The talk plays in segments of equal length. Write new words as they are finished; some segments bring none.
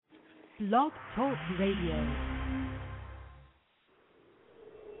Blog Talk Radio.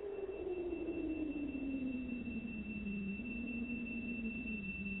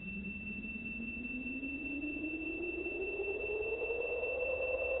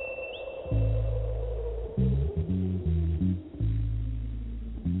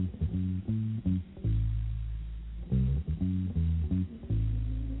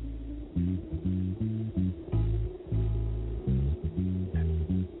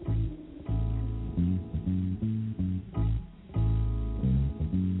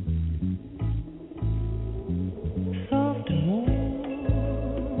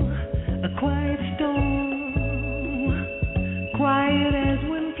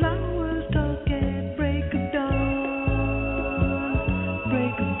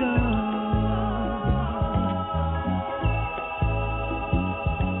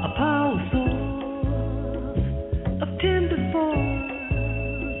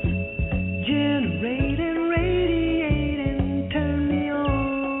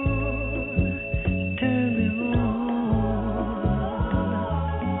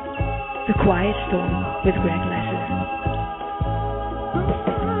 With Greg Lassiter.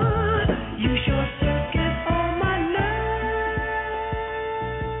 You sure circuit all my nerves.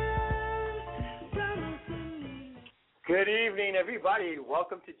 Good evening, everybody.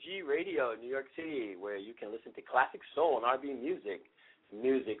 Welcome to G Radio, New York City, where you can listen to classic soul and R&B music,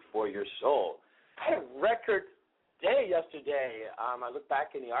 music for your soul. I had a record day yesterday. I looked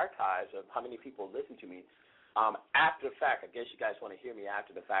back in the archives of how many people listened to me after the fact. I guess you guys want to hear me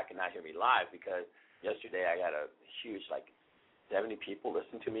after the fact and not hear me live, because yesterday I got a huge, 70 people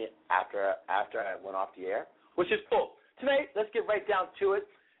listen to me after I went off the air, which is cool. Tonight, let's get right down to it.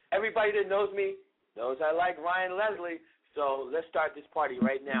 Everybody that knows me knows I like Ryan Leslie, so let's start this party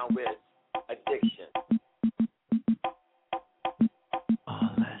right now with Addiction.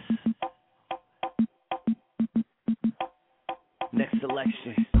 Next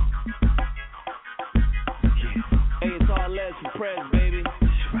selection. Yeah. Hey, it's all Les from Prez, baby.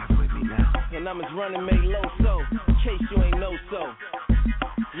 Just rock with me now. And I'm just running, make low so, in case you ain't know so.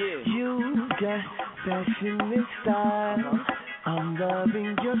 Yeah. You got fashion and style. I'm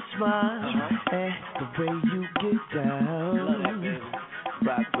loving your smile and the way you get down. Love that, baby.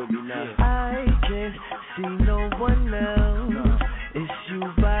 Rock with me now. I can't see no one else. It's you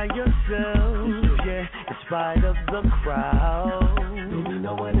by yourself. Yeah, in spite of the crowd. Baby,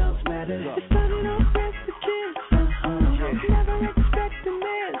 no one else matters. It started off as a kiss. Never expecting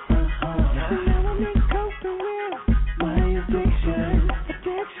this. So now I'm in coping with my addiction.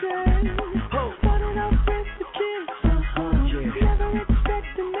 Started off as a kiss. Never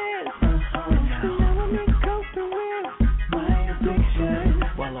expecting this. So now I'm in coping with my addiction.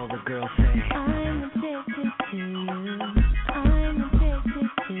 While all the girls say, I'm addicted to you. I'm addicted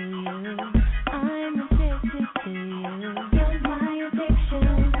to you. I'm addicted to you. You're my addiction.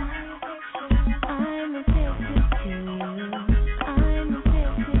 I'm addicted to you. I'm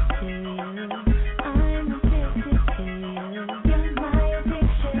addicted to you. I'm addicted to you. You're my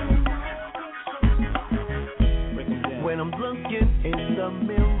addiction. When I'm looking in the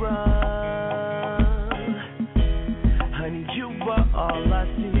mirror, honey, you are all I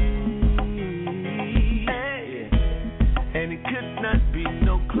see. And it could not be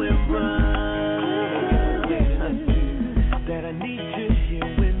no clearer that I need you here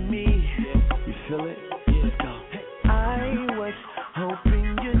with me. You feel it? Let's go. I was hoping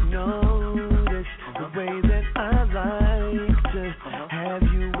you notice the way that I like to have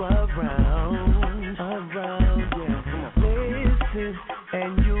you around, yeah. Listen,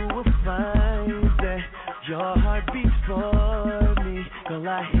 and you will find that your heart beats for me. Girl, I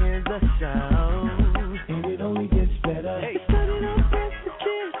hear the sound, and it only gets better. Hey. Started off as a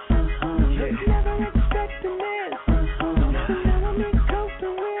kiss. Never expecting this. So now I'm in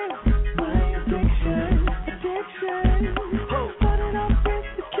coping with my addiction. Started off as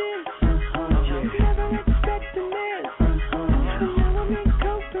a kiss. Never expecting this. So now I'm in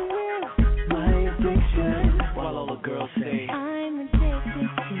coping with my addiction. While all the girls say, I'm addicted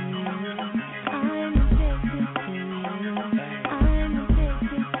to you. I'm addicted to you. I'm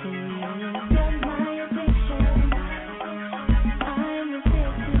addicted to you. You're my addiction. I'm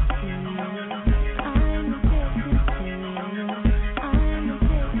addicted to you. I'm addicted to you. I'm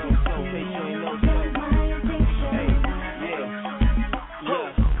addicted to you. You're my addiction.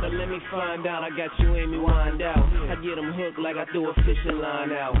 But let me find out, I got you in me wind out. I get them hooked like I threw a fishing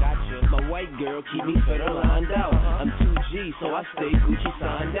line out. My white girl keep me fed lined out. I'm 2G, so I stay Gucci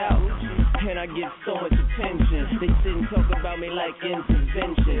signed out. And I get so much attention. They sit and talk about me like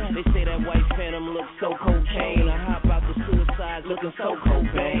intervention. They say that white phantom looks so cocaine. I hop out the suicide looking so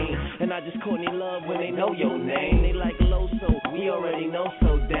Cobain. And I Courtney Love when they know your name. They like low, so we already know,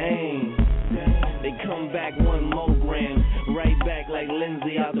 so dang. They come back 1 more gram, right back like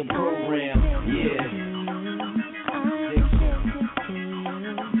Lindsay out the program. Yeah.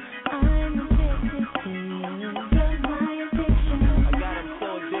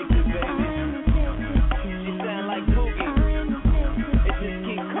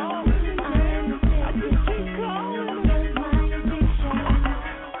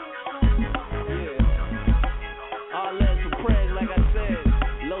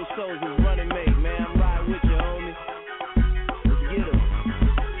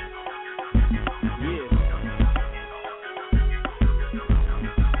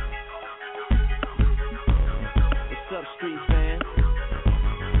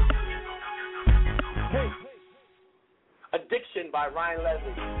 By Ryan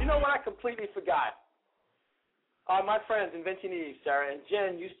Leslie. You know what I completely forgot? My friends, Inventing Eve, Sarah and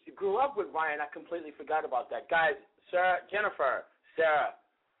Jen, grew up with Ryan. I completely forgot about that. Guys, Sarah, Jennifer, Sarah,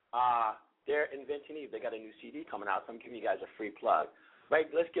 they're Inventing Eve. They got a new CD coming out, so I'm giving you guys a free plug. Right,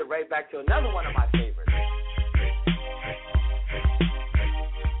 let's get right back to another one of my favorites.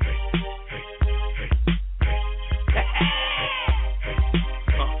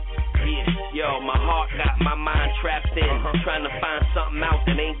 Yo, my heart got my mind trapped in, trying to find something out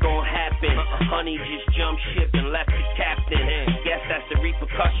that ain't gonna happen. Honey just jumped ship and left the captain. Guess that's the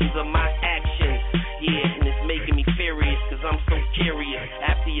repercussions of my actions. Yeah, and it's making me furious, cause I'm so curious.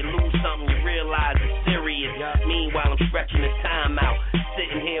 After you lose something, you realize it's serious. Meanwhile, I'm stretching the time out,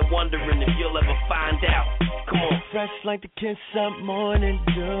 sitting here wondering if you'll ever find out. Come on. Fresh like the kiss up morning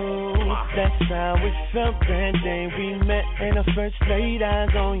dew. That's how it felt that day we met and I first laid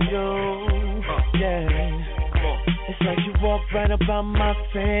eyes on you. Yeah, it's like you walked right about my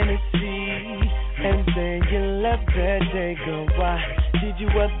fantasy, and then you left that day. Girl, why did you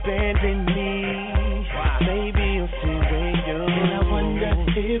abandon me? Maybe you'll see when you. And I wonder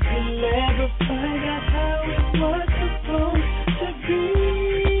if you'll ever find out how it was supposed to be.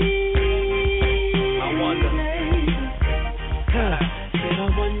 I wonder. Said I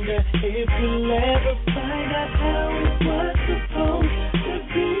wonder if you'll ever find out how it was supposed to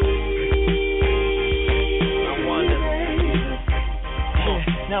be.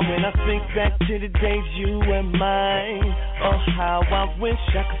 Now when I think back to the days you and mine, oh how I wish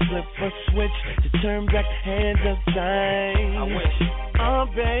I could flip a switch to turn back the hands of time. I wish. Oh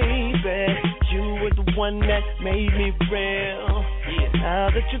baby, you were the one that made me real. Yeah.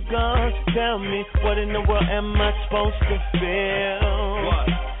 Now that you're gone, tell me what in the world am I supposed to feel? What?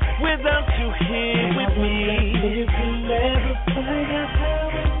 Without you here and with me. If you'll ever find out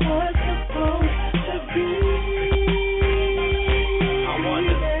how it was supposed to be.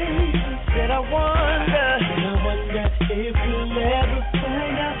 I wonder if you'll ever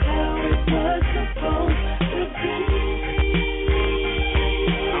find out how it was supposed to be.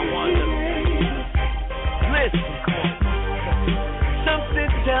 I wonder. Listen,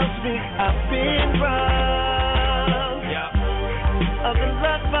 something tells me I've been wrong. Yeah. Of the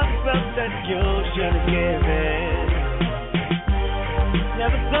love I felt that you should have given.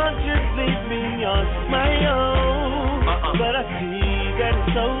 Never thought you'd leave me on my own, but I see that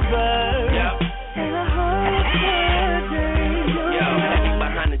it's over.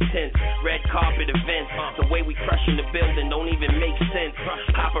 Red carpet events, the way we crushing the building don't even make sense.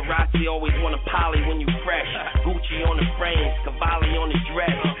 Paparazzi always wanna poly when you fresh. Gucci on the frames, Cavalli on the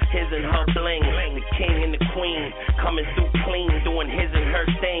dress. His and her bling, the king and the queen coming through clean, doing his and her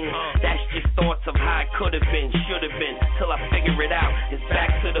thing. That's just thoughts of how it could have been, should have been, till I figure it out. It's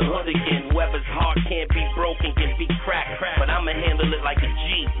back to the hood again. Whoever's heart can't be broken can be cracked, but I'ma handle it like a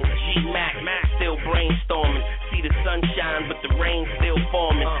G and G-Mac. Still brainstorming, see the sunshine, but the rain still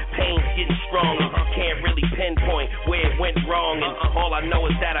forming. Pain's getting stronger, can't really pinpoint where it went wrong, and all I know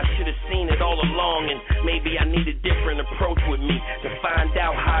is that I should have seen it all along, and maybe I need a different approach with me to find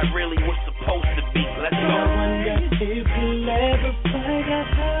out how it really was supposed to be. Let's go. I wonder if you'll ever find out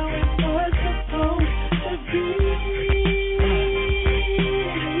how it was supposed to be.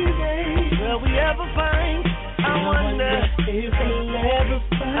 Will we ever find? I wonder if you'll ever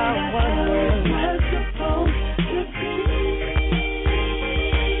find out how it was supposed to be.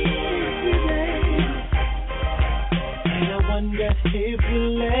 And I wonder if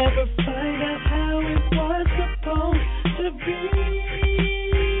you'll ever find out how it was supposed to be.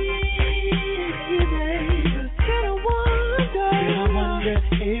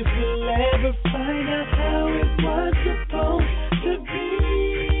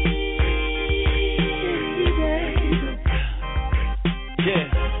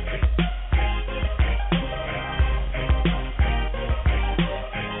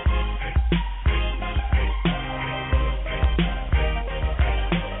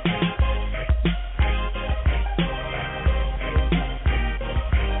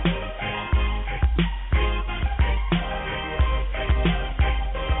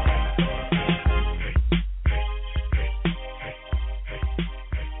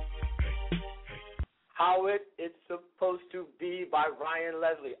 to Be by Ryan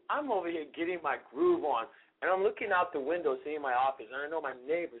Leslie. I'm over here getting my groove on, and I'm looking out the window, seeing my office, and I know my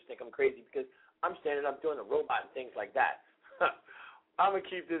neighbors think I'm crazy because I'm standing up doing a robot and things like that. I'm going to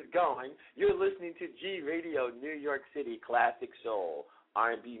keep this going. You're listening to G Radio, New York City, classic soul,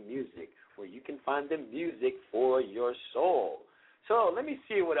 R&B music, where you can find the music for your soul. So let me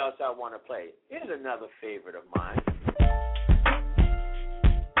see what else I want to play. Here's another favorite of mine.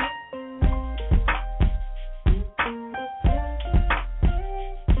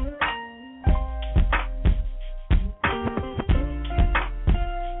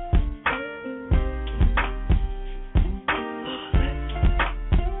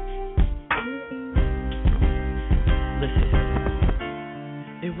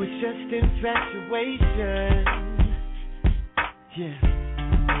 Infatuation, yeah,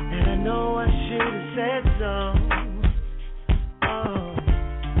 and I know I should have said so, oh,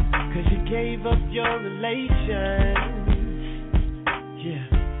 'cause you gave up your relations, yeah,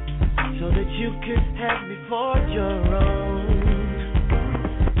 so that you could have me for your own.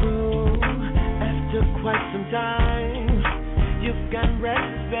 Ooh, after quite some time, you've got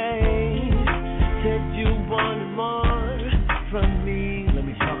restless, babe, said you wanted more from me. Let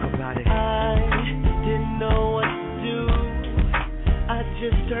me talk about it. I didn't know what to do. I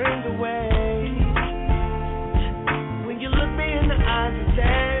just turned away. When you looked me in the eyes and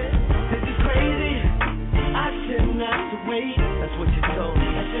said, "This is crazy. I shouldn't have to wait." That's what you told me.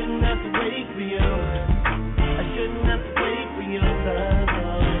 I shouldn't have to wait for you. I shouldn't have to wait for your love.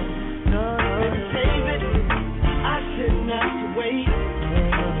 No, baby, save it. I shouldn't have to wait. I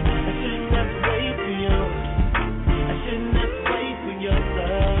shouldn't have to wait for you. I shouldn't have to wait for your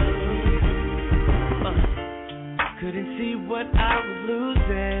love. Couldn't see what I was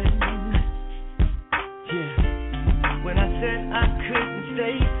losing. Yeah, when I said I couldn't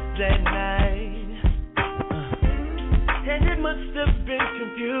stay that night. And it must have been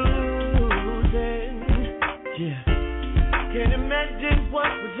confusing. Yeah, can't imagine what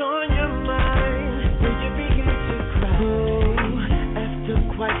was on your mind when you began to cry. Ooh, after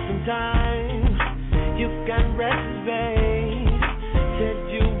quite some time, you've got restless, babe. Said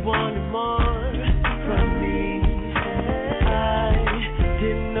you wanted more from me. I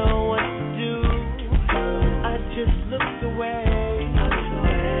didn't know what to do. I just looked away.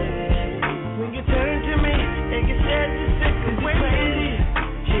 When you turned to me and you said you're sick and crazy,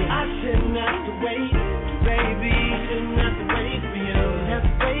 I shouldn't have to wait, baby. I shouldn't have to wait for you. I shouldn't have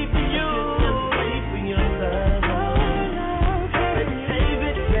to wait for you. I shouldn't have to wait for your love. Baby, save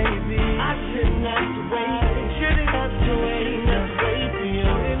it, baby. I shouldn't have to wait. Shouldn't have to wait. Shouldn't have to wait for you.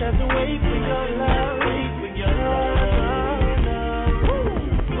 Shouldn't have to wait for your love. Wait for your love.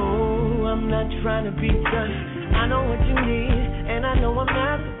 Oh, I'm not trying to be tough. I know what you need, and I know I'm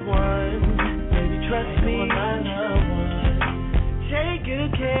not the one. Baby, trust me, I'm not the one. Take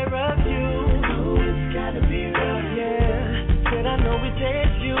good care of you. Oh, it's gotta be real, yeah. Said I know it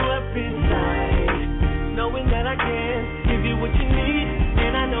tears you up inside, knowing that I can give you what you need,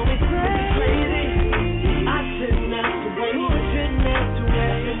 and I know it's crazy. I shouldn't have to wait. I shouldn't have to wait.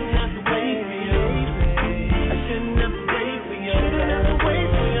 I shouldn't have to wait for you. I shouldn't have to wait for you. I shouldn't have to wait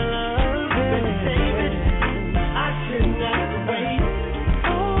for your love. Baby, save it. I shouldn't have to wait.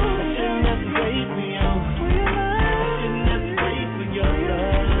 I shouldn't have to wait for you. I shouldn't have to wait for your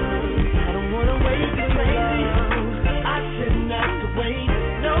love. I don't wanna wait for crazy. I shouldn't have to wait.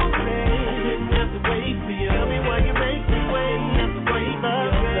 No, babe. I shouldn't have to wait for you. Tell me why you make me wait. I shouldn't have to wait for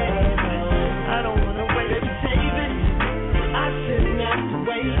your love. I don't wanna wait. Baby, save it. I shouldn't have to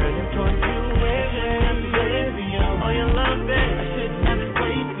wait. Turning towards you, baby. I shouldn't have to wait for you. Oh, your love, babe. I shouldn't have to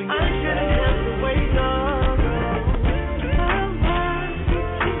wait for you. I shouldn't have to wait, no.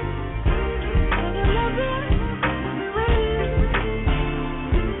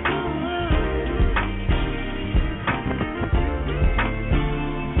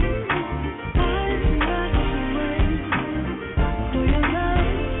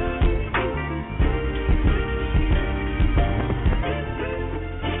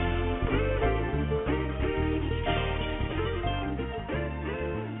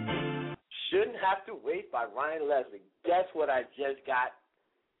 Shouldn't Have to Wait by Ryan Leslie. Guess what I just got?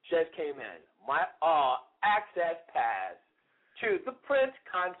 Just came in. My access pass to the Prince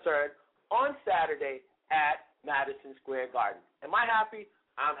concert on Saturday at Madison Square Garden. Am I happy?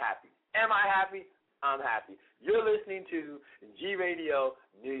 I'm happy. Am I happy? I'm happy. You're listening to G Radio,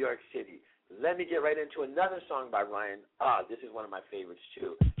 New York City. Let me get right into another song by Ryan. This is one of my favorites,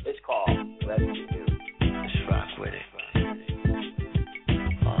 too. It's called Let's Do. Let's rock with it.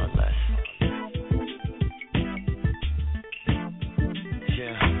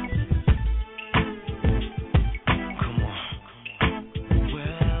 Yeah. Come on.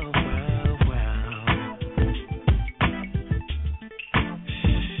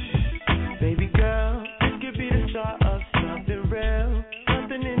 Baby girl, this could be the start of something real.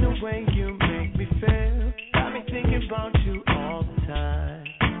 Something in the way you make me feel. Got me thinking about you all the time,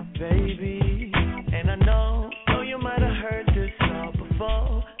 baby. And I know you might have heard this all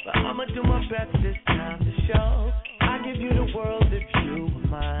before, but I'ma do my best this time to show. I give you the world if you were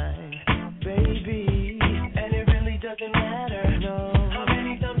mine, baby. And it really doesn't matter, no, how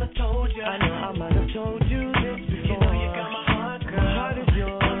many times I told you. I know I might have told you this before. You know you got my heart, girl. My heart is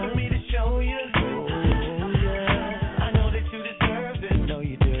yours. Time for me to show you. Oh yeah, I know that you deserve it. No,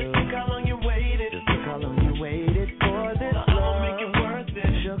 you do. Just look how long you waited. Just look how long you waited for this love. I'ma make it worth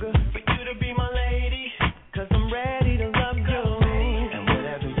it, sugar, for you to be my lady. 'Cause I'm ready to love you. And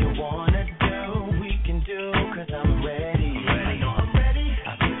whatever you wanna do, we can do. 'Cause I'm ready. I know I'm ready.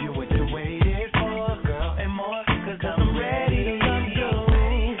 I'll give you what you waited for, girl, and more. 'Cause I'm ready to love you.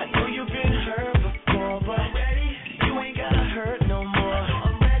 I know you've been hurt before, but I'm ready. You ain't gotta hurt no more. I know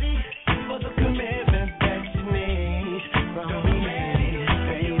I'm ready for the commitment that you need from me,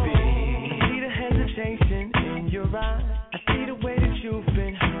 baby. I see the hesitation in your eyes. I see the way that you've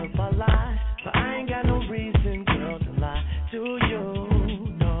been hurt by lies. But I ain't got no reason, girl, to lie to you,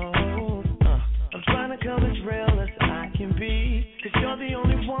 no. I'm trying to come as real as I can be. 'Cause you're the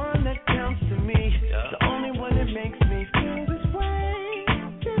only one that counts to me. The only one that makes me feel this way,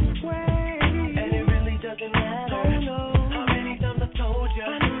 this way. And it really doesn't matter, oh, no, how many times I've told you.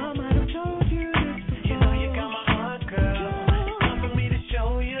 I know I might have told you this before. You know you got my heart, girl. It's time for me to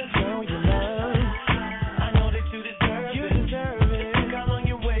show you your love. I know that you deserve it. You deserve it. Look how long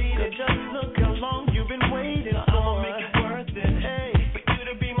you waited. Just look how long you've been waiting for. I'ma make it worth it, hey, for you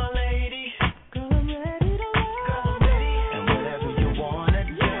to be my lady. Girl, I'm ready to love. Girl, I'm ready. And whatever you wanna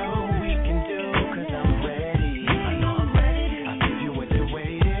do, we can do. 'Cause I'm ready. I know I'm ready. I'll give you what you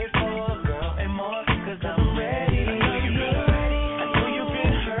waited for, girl, and more. 'Cause I'm ready. I know you've been ready. I know you've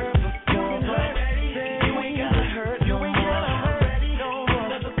been hurt before, but I'm ready. You ain't gotta hurt no more. Ready no more.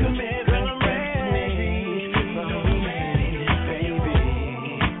 That's a commitment. Girl, I'm ready. From me, baby.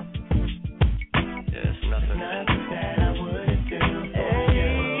 There's nothing that I wouldn't do for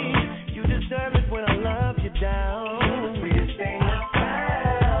you. You deserve it when I love you down. You're the sweetest thing I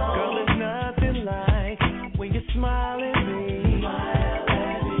found. Girl, there's nothing like when you smile at me.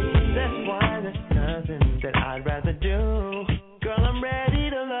 That's why there's nothing that I'd rather do. Girl, I'm ready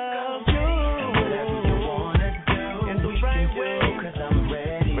to love you. And whatever you wanna do, in the right way. 'Cause I'm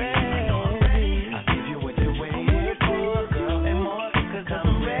ready. I know I'm ready. I'll give you what you waited for, girl, and more. 'Cause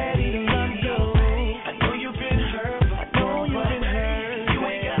I'm ready to love you. I know you've been hurt before. I know you've been hurt. You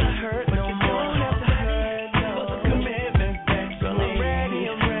ain't gotta hurt no more. You don't have to hurt, no. For the commitment that you made.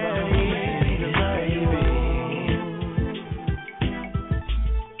 I'm ready to love you.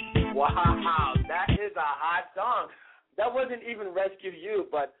 Wow, that is a hot song. That wasn't even Rescue You,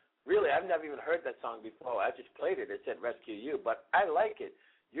 but really, I've never even heard that song before. I just played it. It said Rescue You, but I like it.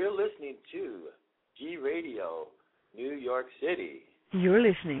 You're listening to G Radio, New York City. You're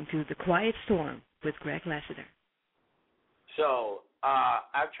listening to The Quiet Storm with Greg Lassiter. So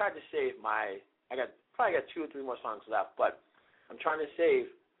I've tried to save probably got 2 or 3 more songs left, but I'm trying to save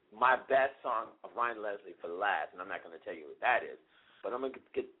my best song of Ryan Leslie for last, and I'm not going to tell you what that is. But I'm going to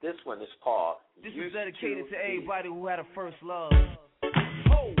get this one. It's called This Used is dedicated to everybody who had a first love.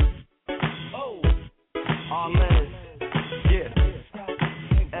 All letters. Yeah.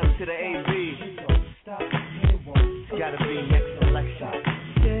 F to the AB. It's gotta be next selection.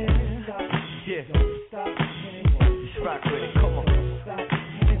 Yeah. Just rock with it. Come on.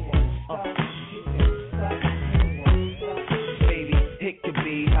 Baby, it could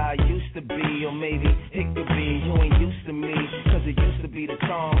be how I used to be, or maybe it could be you ain't used to me. 'Cause it used to be the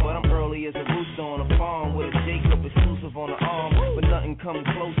charm, but I'm early as a rooster on a farm with a Jacob exclusive on the arm. But nothing comes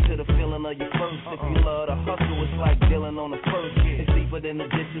close to the feeling of your first. If you love to hustle, it's like dealing on the first. It's deeper than the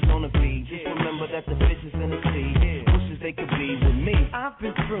dishes on the beach. Just remember that the fish is in the sea. Wishes they could be with me. I've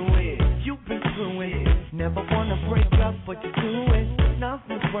been through it, you've been through it. Never wanna break up, but you do it.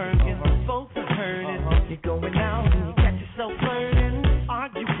 Nothing's working, both are hurting. You're going out and you catch yourself flirting,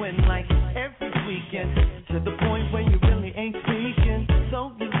 arguing like every weekend, to the point where you really ain't speaking.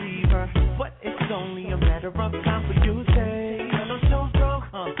 So you leave her, but it's only a matter of time for you to say, I know so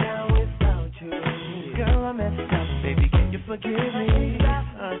broke down without you. Girl, I messed up, baby, can you forgive me?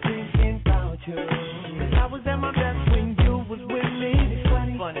 I'm thinking about you, 'cause I was at my best when you was with me. It's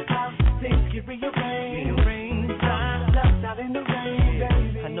funny how things can rearrange. I'm left out in the rain,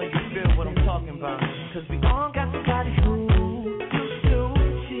 baby. I know you feel what I'm talking about, 'cause we all got somebody who used to.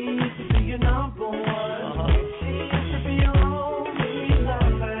 She used to be your number one. She used to be your only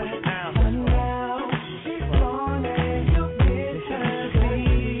lover. But now she's gone and you miss her. She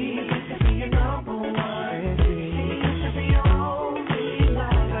used to be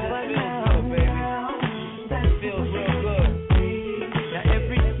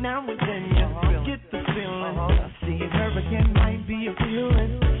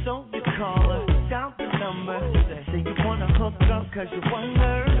So you call her, down the number. Say you wanna hook up cause you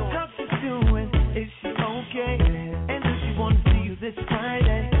wonder how she's doing, is she okay? And does she wanna see you this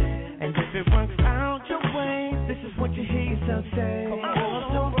Friday? And if it works out your way, this is what you hear yourself say. Oh,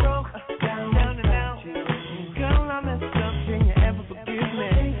 I'm so broke, down and out. Girl, I messed up, can you ever forgive me?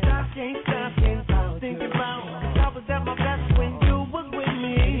 Can't stop, thinking about, cause I was at my best when you was with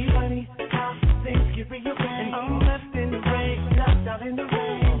me. It's funny how things get rearranged, and I'm left in the rain, left out in the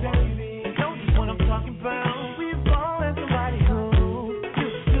rain, baby. You know just what I'm talking about. We've all had somebody who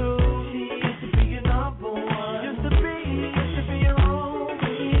used to, she used to be your number one, used to be your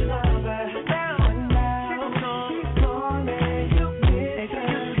only lover. Now she's gone and you miss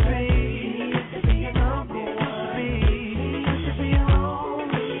her. She used to be your number one, used to be your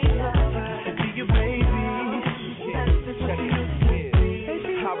only lover, used to be your baby. That's just what she used to be.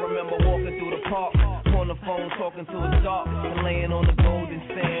 I remember walking through the park, on the phone talking to a dark, and laying on the golden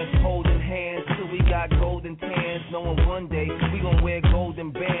sands, holding hands till we got golden tans, knowing one day we gon' wear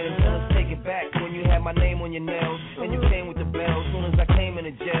golden bands. And let's take it back when you had my name on your nails, and you came with the bell. Soon as I came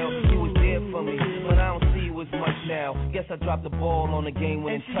into jail, you was there for me, but I don't see you as much now. Guess I dropped the ball on the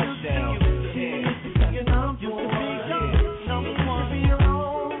game-winning touchdown. Yeah. Your number one, number one, be your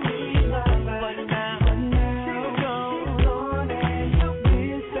only lover. But now she's gone and you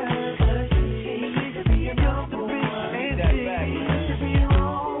miss her. She used to be your number one, and she used to be your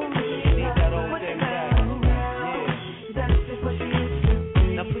only lover. But now, that's just what she used to be.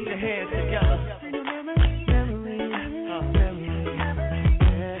 Now put your hands together.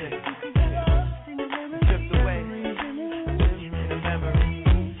 Drift away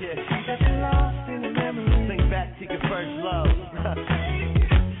in the memory. Think back to your first love.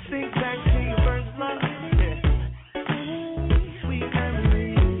 Think back to your first love. Sweet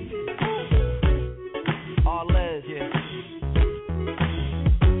memories. All Les.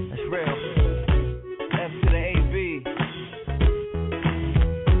 That's real. F to the AB.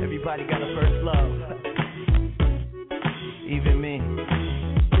 Everybody got a first love. Even me.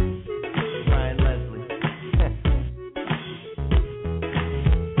 Ryan Leslie.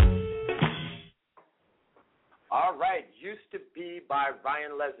 All right, Used to Be by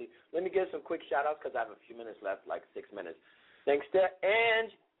Ryan Leslie. Let me give some quick shout-outs because I have a few minutes left, like 6 minutes. Thanks to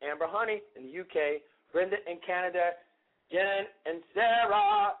Ange, Amber Honey in the UK, Brenda in Canada, Jen and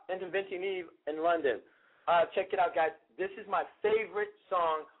Sarah, and Inventing Eve in London. Check it out, guys. This is my favorite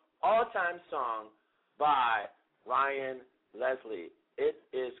song, all-time song by Ryan Leslie. It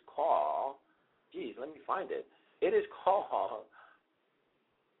is called, let me find it. It is called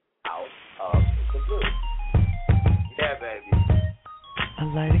Out of the Blue. Yeah, baby. I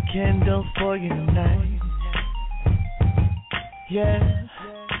light a candle for you tonight. Yeah.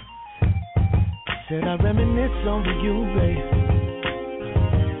 Said I reminisce over you, babe.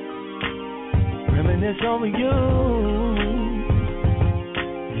 Reminisce over you.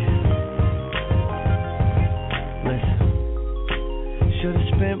 Yeah. Listen. Should've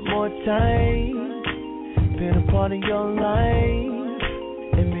spent more time, been a part of your life,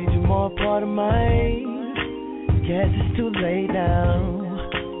 and made you more a part of mine. Guess it's too late now.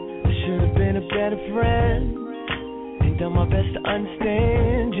 I should've been a better friend, and done my best to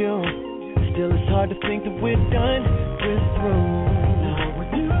understand you. Still it's hard to think that we're done, we're through. Now what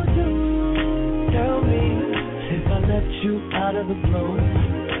would you do? Tell me, if I left you out of the blue,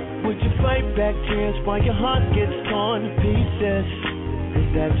 would you fight back tears while your heart gets torn to pieces? Cause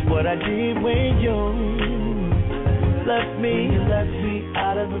that's what I did when you left me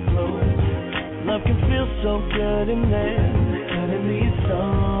out of the blue. Love can feel so good and then suddenly it's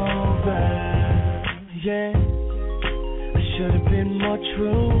over. Yeah, I should have been more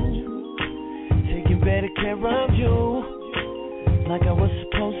true, taking better care of you, like I was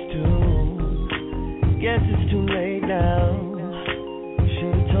supposed to. Guess it's too late now.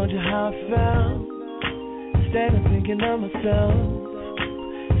 Should have told you how I felt, instead of thinking of myself.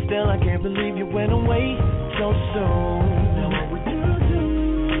 Still I can't believe you went away so soon. Now what would you do?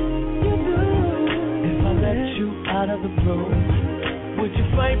 Let you out of the blue, would you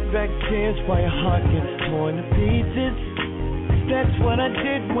fight back tears while your heart gets torn to pieces? That's what I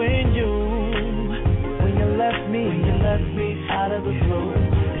did when you left me out of the blue.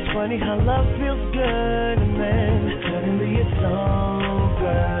 It's funny how love feels good and then suddenly it's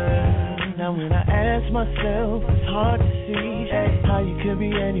over. Now when I ask myself, it's hard to see how you could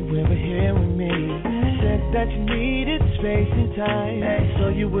be anywhere but here with me. Said that you needed space and time, so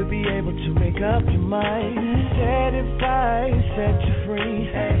you would be able to make up your mind. Said if I set you free,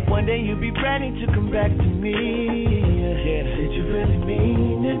 one day you'd be ready to come back to me. Yeah. Did you really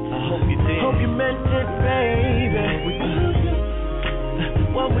mean it? I hope you did. Hope you meant it, baby.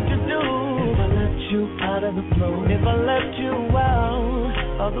 what would you do if I left you out of the blue? If I left you out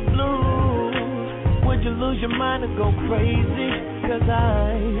of the blue, would you lose your mind and go crazy? Cause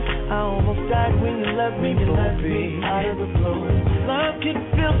I almost died when you left me. You left me out of the blue. Love can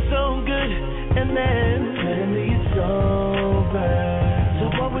feel so good, and then suddenly it's over. So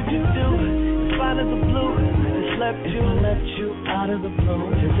what would you do if out of the blue I just left you? If I left you out of the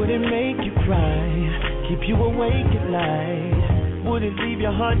blue, would it make you cry? Keep you awake at night? Would it leave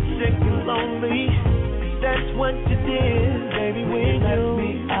your heart sick and lonely? 'Cause that's what you did, baby, when you left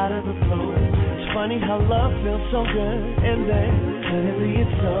me out of the blue. It's funny how love feels so good, and then suddenly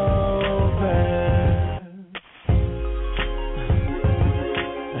it's over.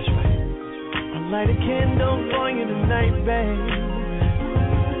 That's right. I'll light a candle for you tonight, babe.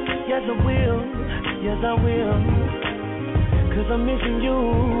 Yes, I will. Yes, I will. 'Cause I'm missing you.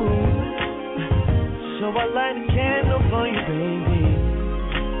 So I light a candle for you, baby.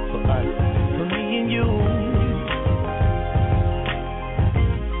 For us, for me and you.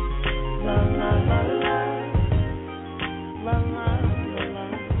 La la la la. La la la la.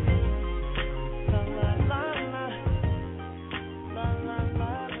 La la la la. La la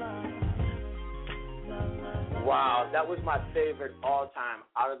la la. La la la. Wow, that was my favorite all-time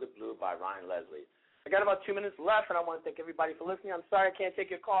Out of the Blue by Ryan Leslie. I got about 2 minutes left, and I want to thank everybody for listening. I'm sorry I can't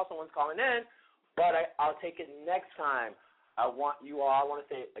take your call. Someone's calling in. But I'll take it next time. I want to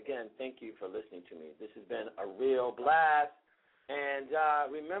say, again, thank you for listening to me. This has been a real blast. And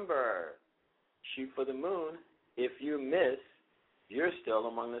remember, shoot for the moon. If you miss, you're still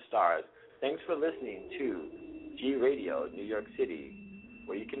among the stars. Thanks for listening to G Radio, New York City,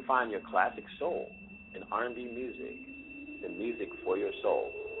 where you can find your classic soul and R&B music, the music for your soul.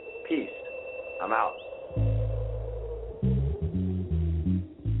 Peace. I'm out.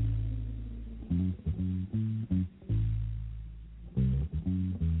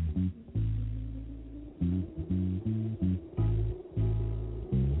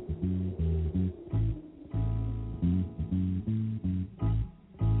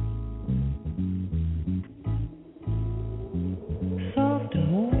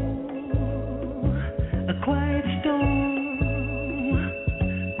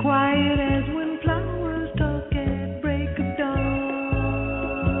 Quiet as when flowers talk at break of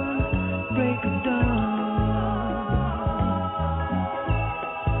dawn, break of dawn.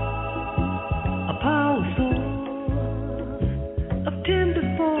 A power so